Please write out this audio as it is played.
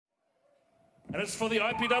and it's for the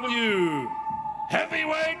IPW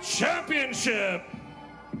Heavyweight Championship.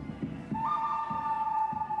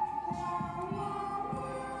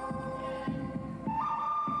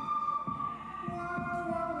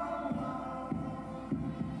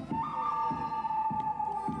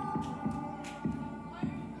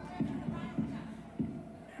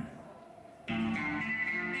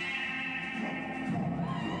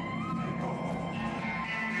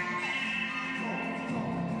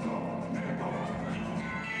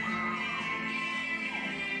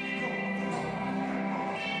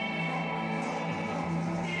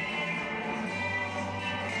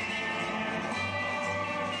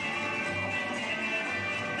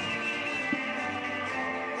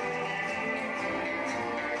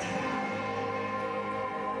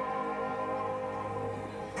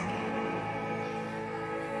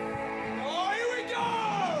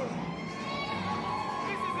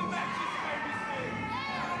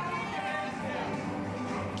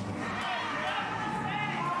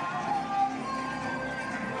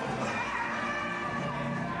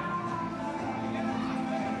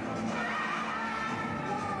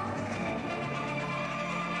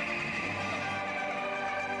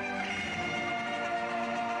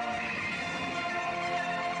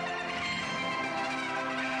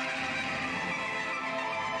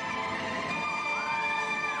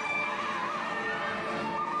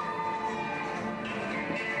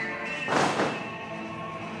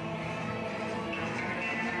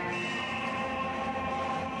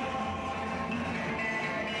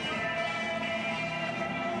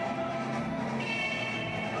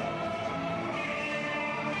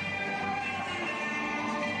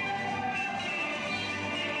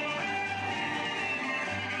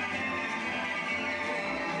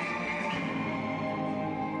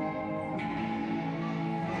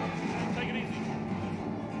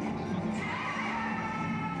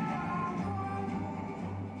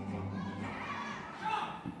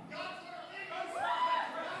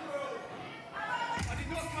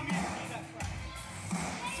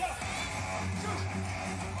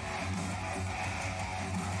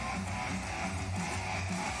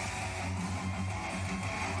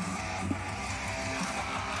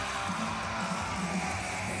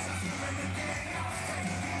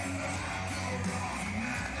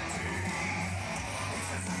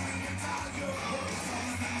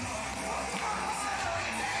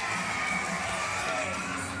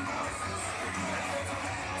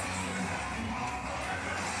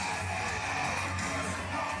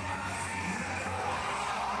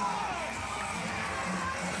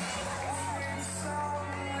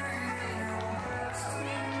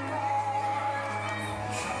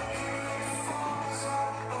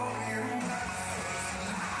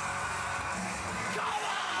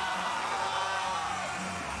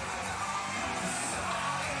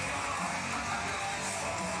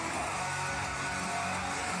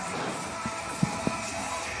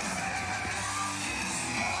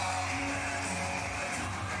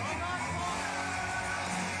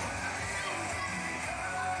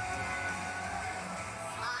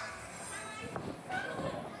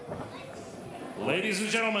 Ladies and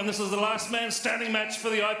gentlemen, this is the last man standing match for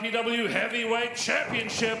the IPW Heavyweight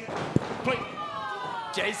Championship. Please.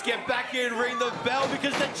 Jace, get back in, ring the bell,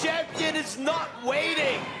 because the champion is not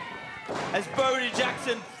waiting. As Bodhi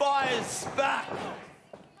Jackson fires back.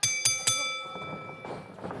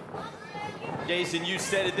 Jason, you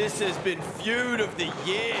said it, this has been feud of the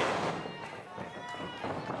year.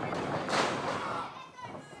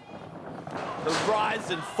 The rise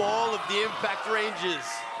and fall of the Impact Rangers.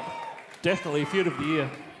 Definitely feud of the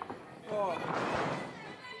year.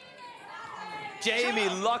 Jamie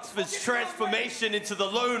Luxford's transformation into the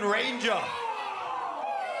Lone Ranger.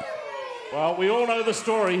 Well, we all know the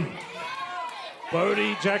story.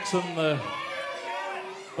 Bodhi Jackson, the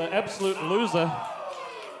absolute loser,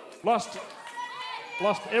 lost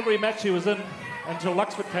every match he was in until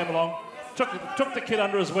Luxford came along, took the kid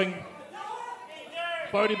under his wing.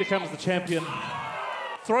 Bodhi becomes the champion,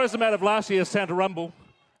 throws him out of last year's Santa Rumble,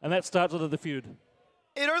 and that starts with the feud.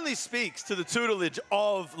 It only speaks to the tutelage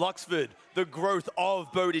of Luxford, the growth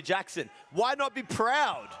of Bodhi Jackson. Why not be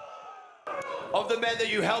proud of the man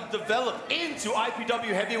that you helped develop into IPW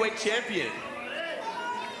Heavyweight Champion?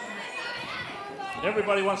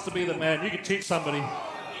 Everybody wants to be the man. You can teach somebody.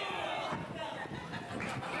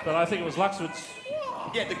 But I think it was Luxford's.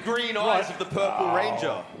 Yeah, the green eyes of the Purple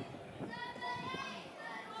Ranger.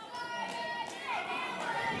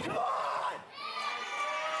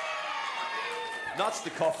 Nuts to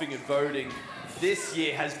coughing and voting. This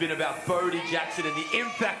year has been about Bodhi Jackson and the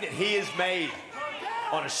impact that he has made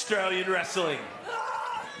on Australian wrestling.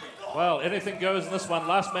 Well, anything goes in this one.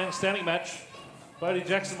 Last man standing match. Bodhi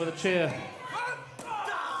Jackson with a chair.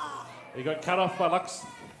 He got cut off by Lux.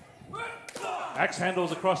 Axe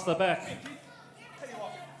handles across the back.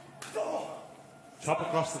 Chop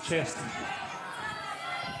across the chest.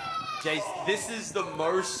 Jace, this is the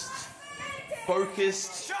most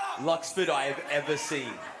focused Luxford I have ever seen.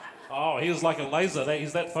 Oh, he was like a laser.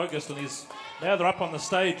 He's that focused, and now they're up on the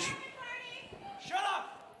stage.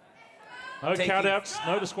 No countouts,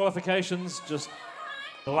 no disqualifications, just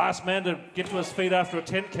the last man to get to his feet after a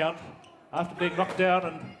 10 count, after being knocked down,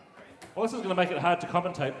 and well, this is going to make it hard to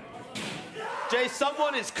commentate. Jay,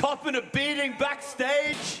 someone is copping a beating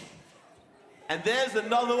backstage, and there's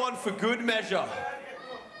another one for good measure.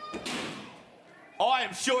 I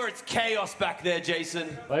am sure it's chaos back there,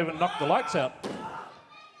 Jason. They even knocked the lights out.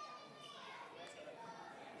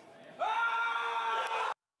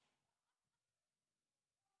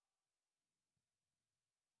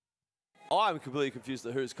 I'm completely confused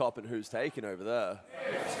at who's cop and who's taking over there.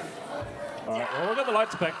 All right, well, we've got the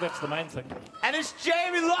lights back. That's the main thing. And it's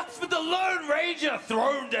Jamie Luxford, the Lone Ranger,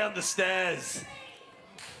 thrown down the stairs.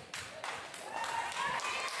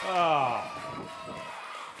 Ah,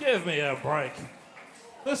 give me a break.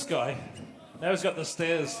 This guy, now he's got the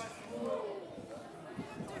stairs.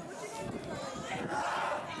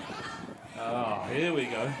 Oh, here we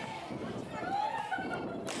go.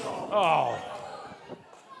 Oh.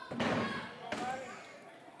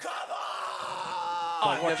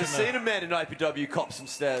 I've never seen a man in IPW cop some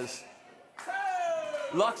stairs.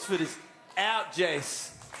 Luxford is out, Jace.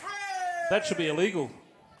 That should be illegal.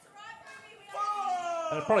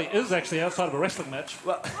 And it probably is actually outside of a wrestling match.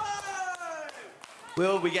 Well,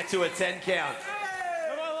 will we get to a 10 count?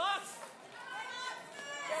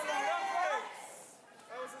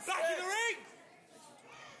 Back in the ring!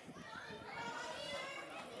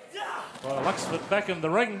 Well, Luxford back in the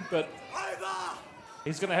ring, but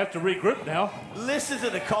he's going to have to regroup now. Listen to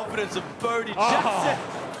the confidence of Bodhi Jackson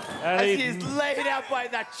And as he is laid out by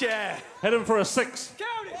that chair. Hit him for a 6.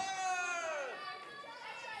 Count it!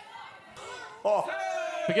 Oh,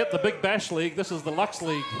 Forget the Big Bash League. This is the Lux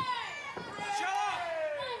League. Shut up!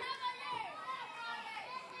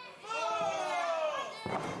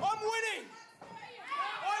 I'm winning!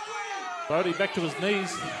 Bodhi back to his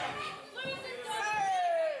knees.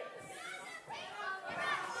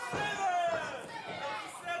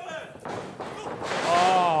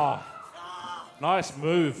 Oh, nice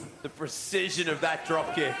move. the precision of that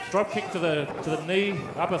drop kick. Drop kick to the knee,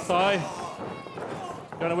 upper thigh.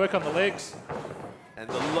 Going to work on the legs. And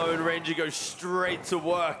the Lone Ranger goes straight to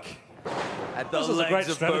work at the This is a great legs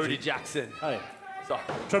of strategy. Bodhi Jackson. Hey, So,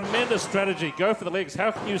 tremendous strategy. Go for the legs.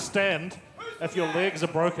 How can you stand if your legs are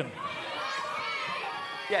broken?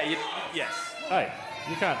 yeah, yes. Hey,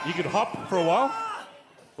 you can't. You could hop for a while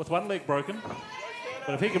with one leg broken,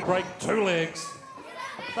 but if he can break 2 legs,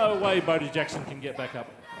 no way Bodhi Jackson can get back up.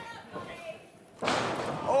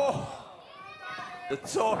 Oh, the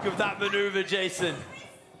talk of that maneuver, Jason.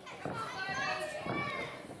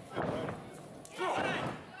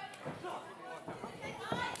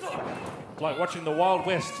 It's like watching the Wild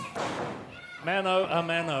West. Mano a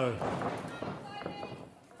mano.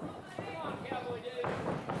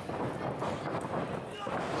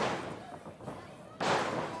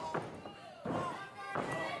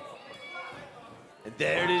 And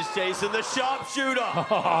there it is, Jason, the sharpshooter.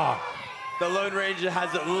 The Lone Ranger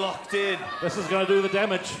has it locked in. This is going to do the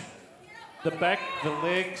damage. The back, the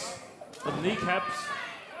legs, the kneecaps,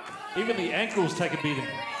 even the ankles take a beating.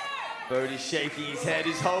 Bodhi's shaking his head,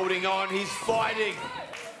 he's holding on, he's fighting.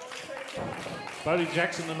 Bodhi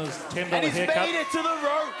Jackson in his $10 And he's haircut. made it to the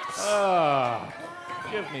ropes. Ah,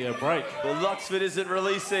 give me a break. Well, Luxford isn't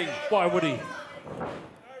releasing. Why would he?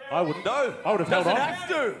 I wouldn't. No, I would have held doesn't on. have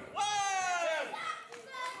to.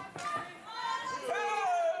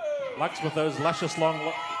 Lux with those luscious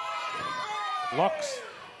long locks.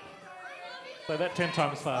 Say that 10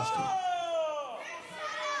 times fast.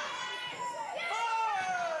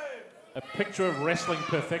 A picture of wrestling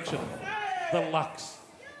perfection. The Lux.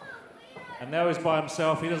 And now he's by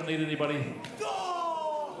himself. He doesn't need anybody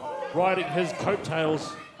riding his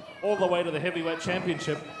coattails all the way to the Heavyweight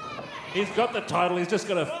Championship. He's got the title. He's just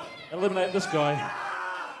got to eliminate this guy.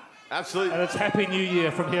 Absolutely. And it's Happy New Year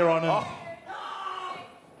from here on in. Oh.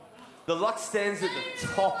 The Lux stands at the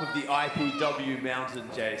top of the IPW mountain,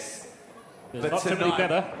 Jace. There's But not too many tonight-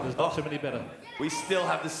 better. There's not too many better. We still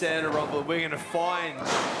have the Santa Rumble. We're going to find...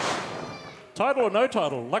 Title or no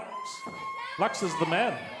title, Lux is the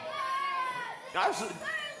man. Absolutely.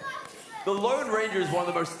 The Lone Ranger is one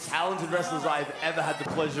of the most talented wrestlers I've ever had the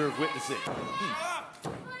pleasure of witnessing.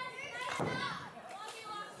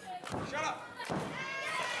 Shut up!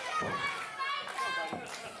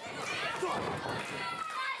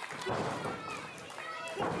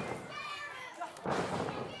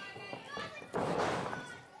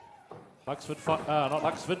 Luxford, not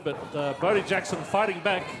Luxford, but Bodhi Jackson fighting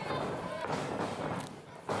back.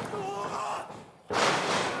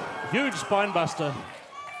 Huge spine buster.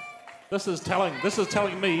 This is telling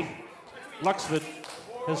me Luxford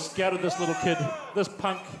has scouted this little kid, this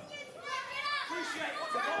punk.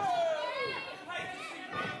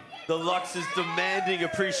 The Lux is demanding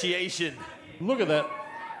appreciation. Look at that.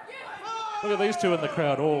 Look at these two in the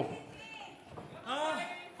crowd all.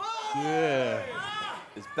 Yeah.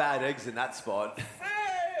 There's bad eggs in that spot.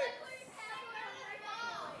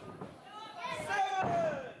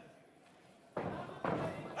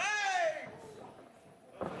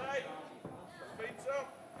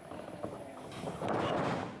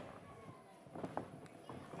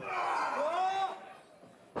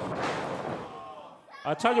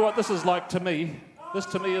 I tell you what this is like to me. This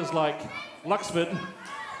to me is like Luxford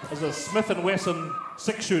as a Smith & Wesson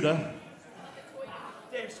six-shooter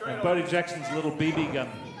and Bodhi Jackson's little BB gun.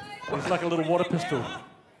 He's like a little water pistol.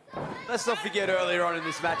 Let's not forget earlier on in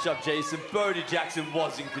this matchup, Jason, Bodhi Jackson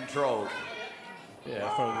was in control. Yeah,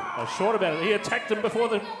 for a short amount of it. He attacked him before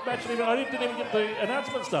the match even. I didn't even get the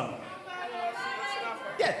announcements done.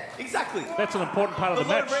 Yeah, exactly. That's an important part of the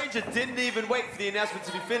match. The Lone Ranger didn't even wait for the announcement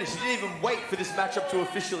to be finished. He didn't even wait for this matchup to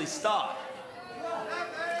officially start.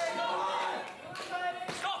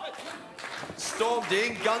 Stormed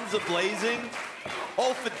in, guns are blazing.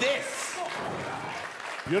 All for this.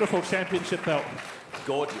 Beautiful championship belt.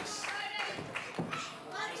 Gorgeous.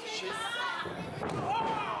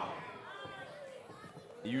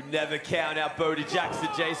 You never count out Bodhi Jackson,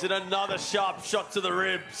 Jason. Another sharp shot to the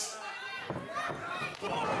ribs.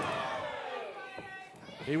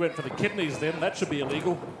 He went for the kidneys then. That should be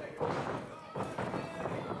illegal.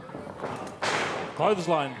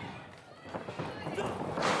 Clothesline.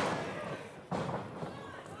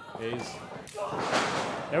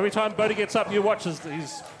 Every time Bodhi gets up, you watch his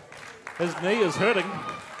knee is hurting.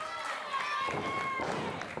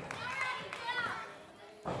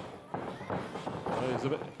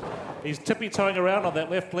 Oh, he's tippy-toeing around on that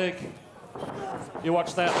left leg. You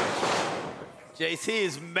watch that. Jace, he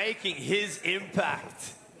is making his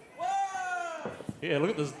impact. Yeah,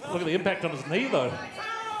 look at the impact on his knee though.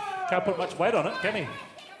 Can't put much weight on it, can he?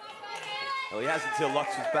 Well, he has until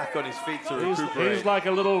Lux is back on his feet to recuperate. He's like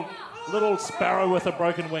a little sparrow with a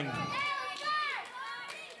broken wing.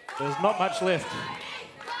 There's not much left.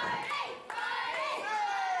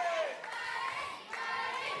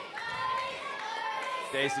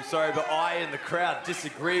 Jace, I'm sorry, but I and the crowd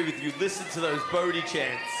disagree with you. Listen to those Bodhi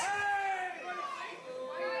chants.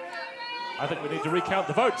 I think we need to recount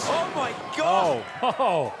the votes. Oh my God!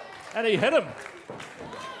 Oh, and he hit him.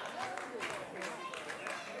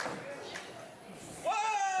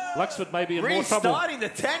 Luxford may be in more trouble. Restarting the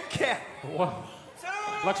 10 count. Wow.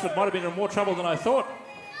 Luxford might have been in more trouble than I thought.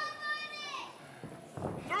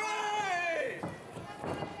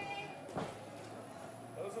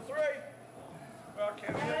 That was a 3.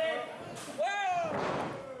 Okay. 1.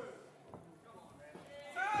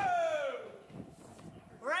 2.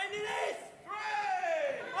 We're ending this. 3.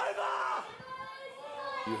 Over.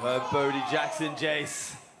 You heard Bodhi Jackson,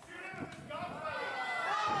 Jace.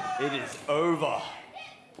 It is over.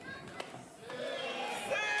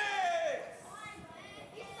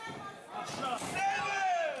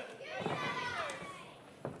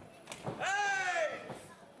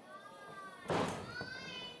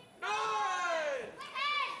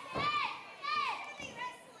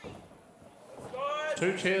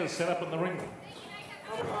 2 chairs set up in the ring.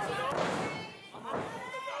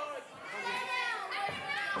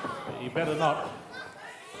 He better not.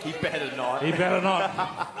 He better not. He better not.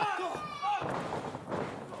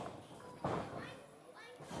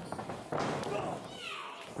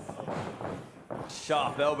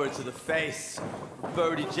 Sharp elbow to the face.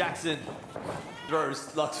 Bodhi Jackson throws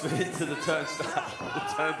Luxford into the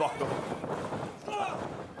turnbuckle.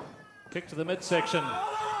 Kick to the midsection.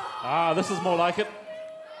 Ah, this is more like it.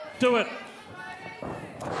 Do it.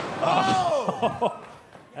 Oh.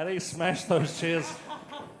 And he smashed those chairs.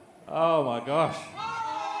 Oh my gosh.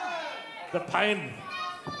 The pain.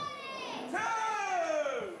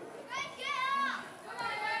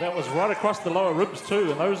 That was right across the lower ribs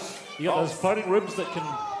too, and you got those floating ribs that can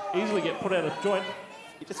easily get put out of joint.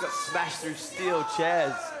 He just got smashed through steel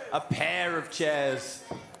chairs. A pair of chairs.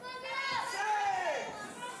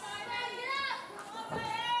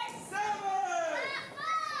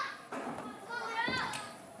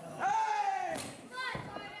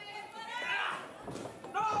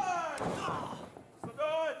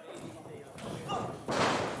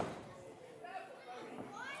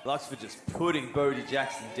 Luxford just putting Bodhi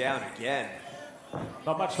Jackson down again.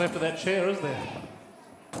 Not much left of that chair, is there?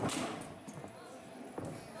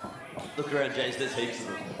 Look around, Jace, there's heaps of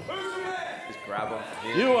them. Just grab them from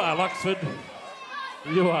here. You are, Luxford.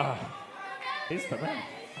 You are. He's the man.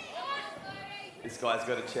 This guy's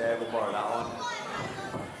got a chair, we'll borrow that one.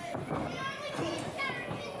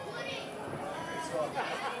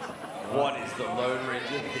 What is the Lone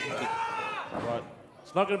Ranger? Right.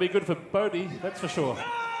 It's not going to be good for Bodhi, that's for sure.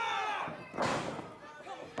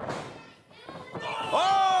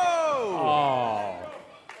 Oh!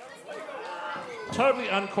 Totally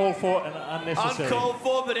uncalled for and unnecessary. Uncalled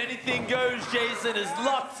for, but anything goes, Jason, as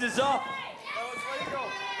Lux is up.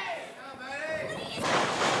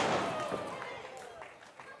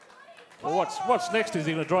 Well, what's next? Is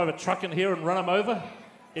he going to drive a truck in here and run him over?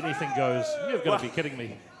 Anything goes. You've got to be kidding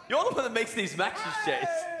me. You're the one that makes these matches, Jace.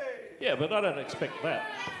 Yeah, but I don't expect that.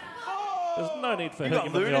 There's no need for You've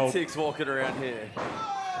hitting got him in the old... lunatics walking around here.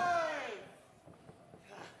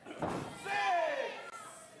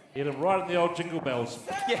 Hit him right in the old jingle bells.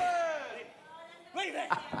 Yeah.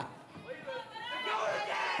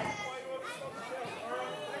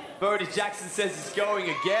 Bodhi Jackson says he's going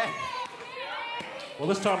again. Well,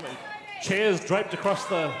 this time, chairs draped across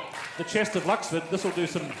the chest of Luxford. This will do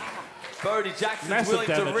some Bodhi Jackson's massive willing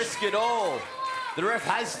damage. to risk it all. The ref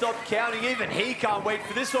has stopped counting. Even he can't wait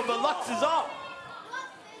for this one, but Lux is up.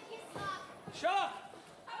 Shut up!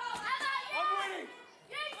 I'm winning!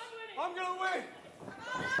 I'm gonna win!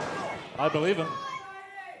 I believe him.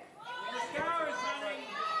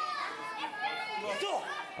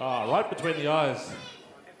 Oh, right between the eyes.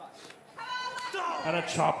 And a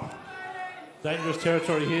chop. Dangerous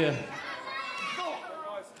territory here.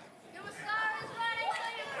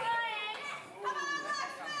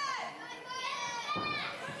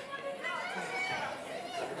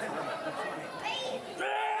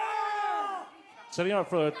 Setting up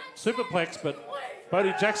for a superplex, but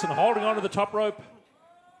Bodhi Jackson holding on to the top rope.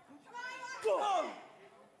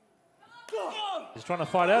 He's trying to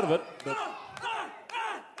fight out of it, but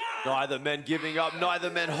Neither men giving up, neither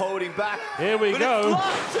men holding back. here we go.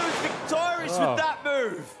 Lux who's victorious with that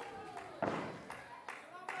move.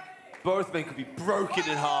 Both men could be broken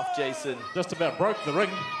in half, Jason. Just about broke the ring.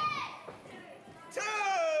 2,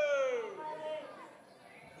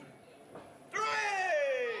 3,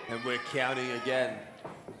 And we're counting again.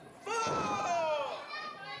 4, 5,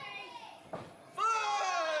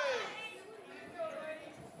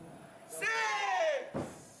 6,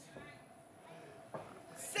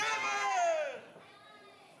 7.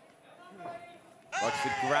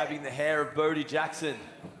 Luxford grabbing the hair of Bodhi Jackson.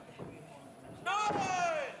 9.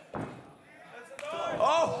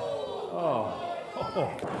 Oh!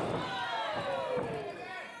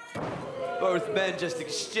 Both men just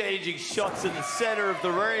exchanging shots in the center of the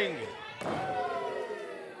ring.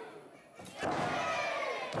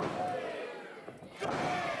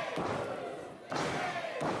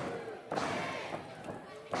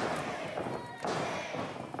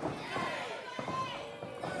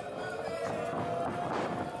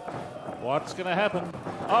 What's going to happen?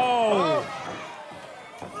 Oh!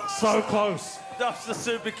 So close. Stuffs the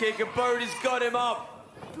super kick and Bodhi's got him up.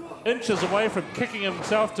 Inches away from kicking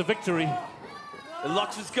himself to victory. And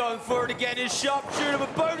Lux is going for it again, his sharpshooter,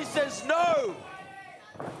 but Bodhi says no.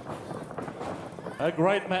 A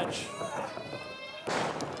great match.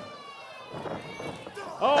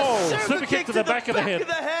 Oh, super kick to the back of the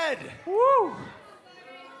head. Woo!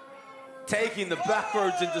 Taking the back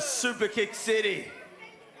roads into Super Kick City.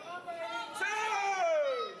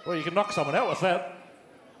 Well, you can knock someone out with that.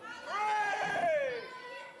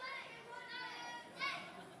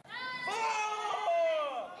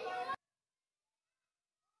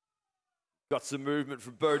 Got some movement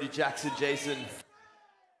from Bodhi Jackson, Jason.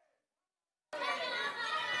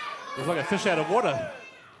 It's like a fish out of water.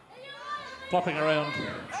 Flopping around.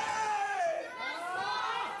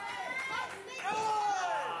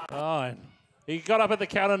 9. He got up at the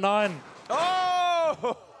count of 9.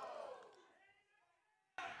 Oh!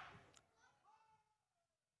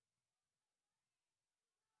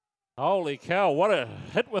 Holy cow, what a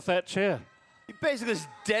hit with that chair. He basically just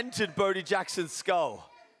dented Bodhi Jackson's skull.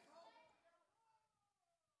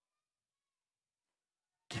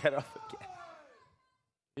 Get up again.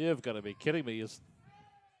 You've got to be kidding me.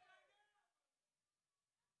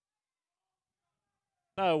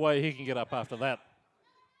 No way he can get up after that.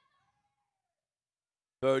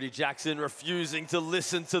 Bodhi Jackson refusing to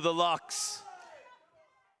listen to the Lux.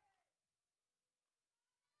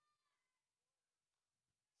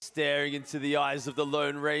 Staring into the eyes of the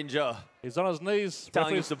Lone Ranger. He's on his knees.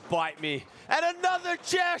 Telling him to bite me. And another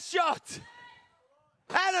chair shot!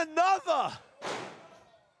 And another.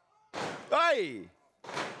 Hey.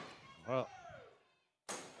 Well,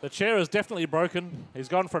 the chair is definitely broken. He's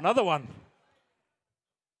gone for another one.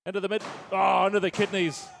 Into the mid. Oh, into the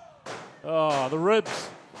kidneys. Oh, the ribs.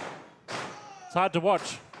 It's hard to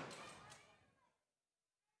watch.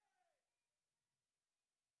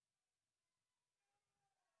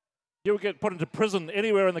 You would get put into prison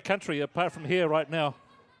anywhere in the country apart from here right now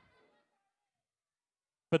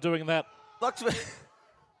for doing that. Luxford.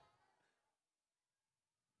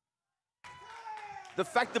 The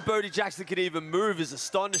fact that Bodhi Jackson can even move is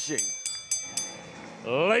astonishing.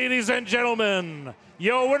 Ladies and gentlemen,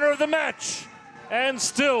 your winner of the match and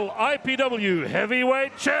still IPW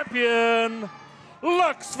Heavyweight Champion,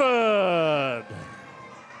 Luxford.